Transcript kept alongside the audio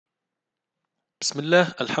بسم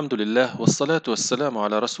الله، الحمد لله، والصلاة والسلام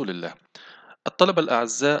على رسول الله. الطلبة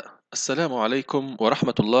الأعزاء، السلام عليكم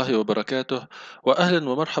ورحمة الله وبركاته، وأهلا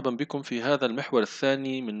ومرحبا بكم في هذا المحور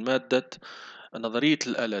الثاني من مادة نظرية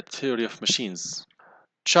الآلات Theory of Machines.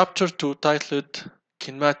 Chapter 2 titled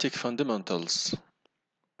Kinematic Fundamentals.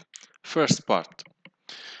 First part.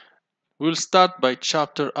 We'll start by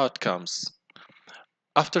chapter outcomes.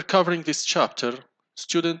 After covering this chapter,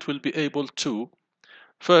 student will be able to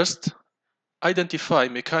first, identify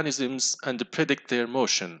mechanisms and predict their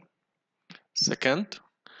motion. Second,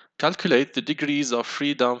 calculate the degrees of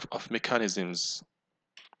freedom of mechanisms.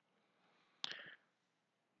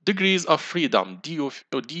 Degrees of freedom,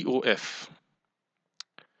 DoF.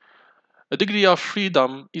 A degree of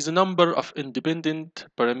freedom is a number of independent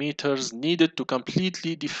parameters needed to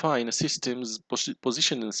completely define a system's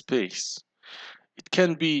position in space. It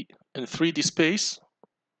can be in 3D space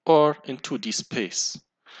or in 2D space.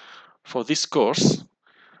 For this course,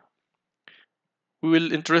 we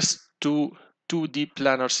will interest to 2D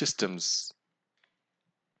planar systems.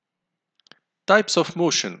 Types of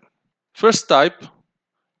motion. First type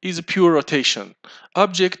is pure rotation.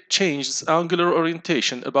 Object changes angular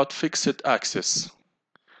orientation about fixed axis.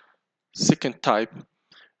 Second type,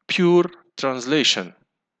 pure translation.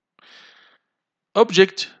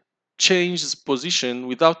 Object changes position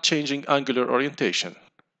without changing angular orientation.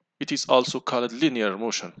 It is also called linear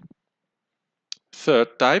motion.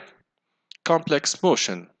 Third type, complex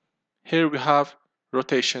motion. Here we have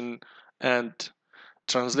rotation and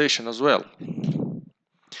translation as well.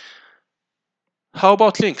 How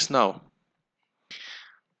about links now?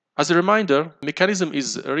 As a reminder, mechanism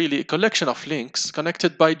is really a collection of links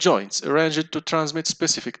connected by joints arranged to transmit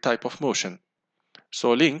specific type of motion.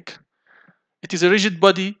 So link, it is a rigid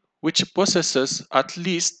body which possesses at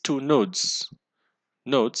least two nodes.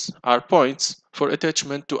 Nodes are points for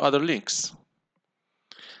attachment to other links.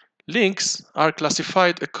 Links are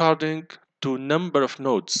classified according to number of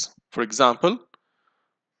nodes. For example,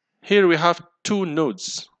 here we have two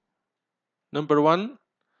nodes. Number 1,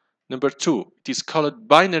 number 2. It is called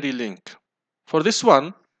binary link. For this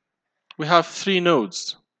one, we have three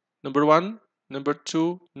nodes. Number 1, number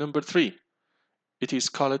 2, number 3. It is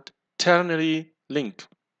called ternary link.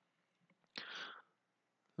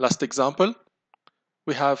 Last example,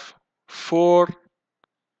 we have four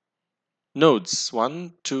nodes,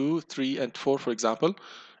 1, 2, 3, and 4, for example.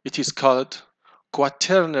 It is called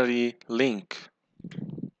quaternary link.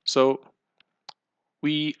 So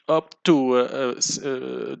we opt to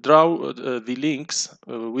draw the links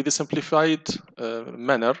with a simplified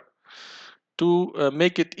manner to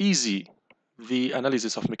make it easy, the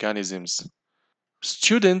analysis of mechanisms.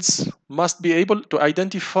 Students must be able to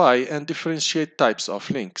identify and differentiate types of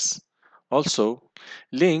links. Also,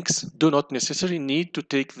 links do not necessarily need to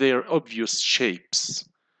take their obvious shapes.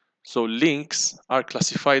 So links are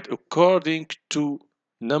classified according to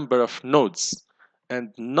number of nodes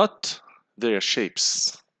and not their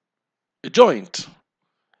shapes. A joint.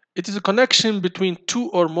 It is a connection between two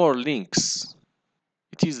or more links.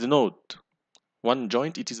 It is the node. One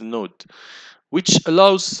joint, it is a node, which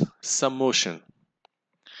allows some motion.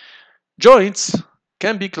 Joints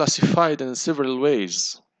can be classified in several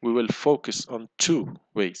ways. We will focus on two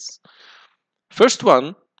ways. First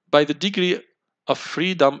one, by the degree of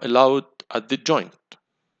freedom allowed at the joint.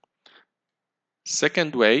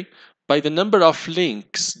 Second way, by the number of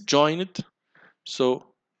links joined, so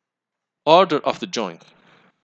order of the joint.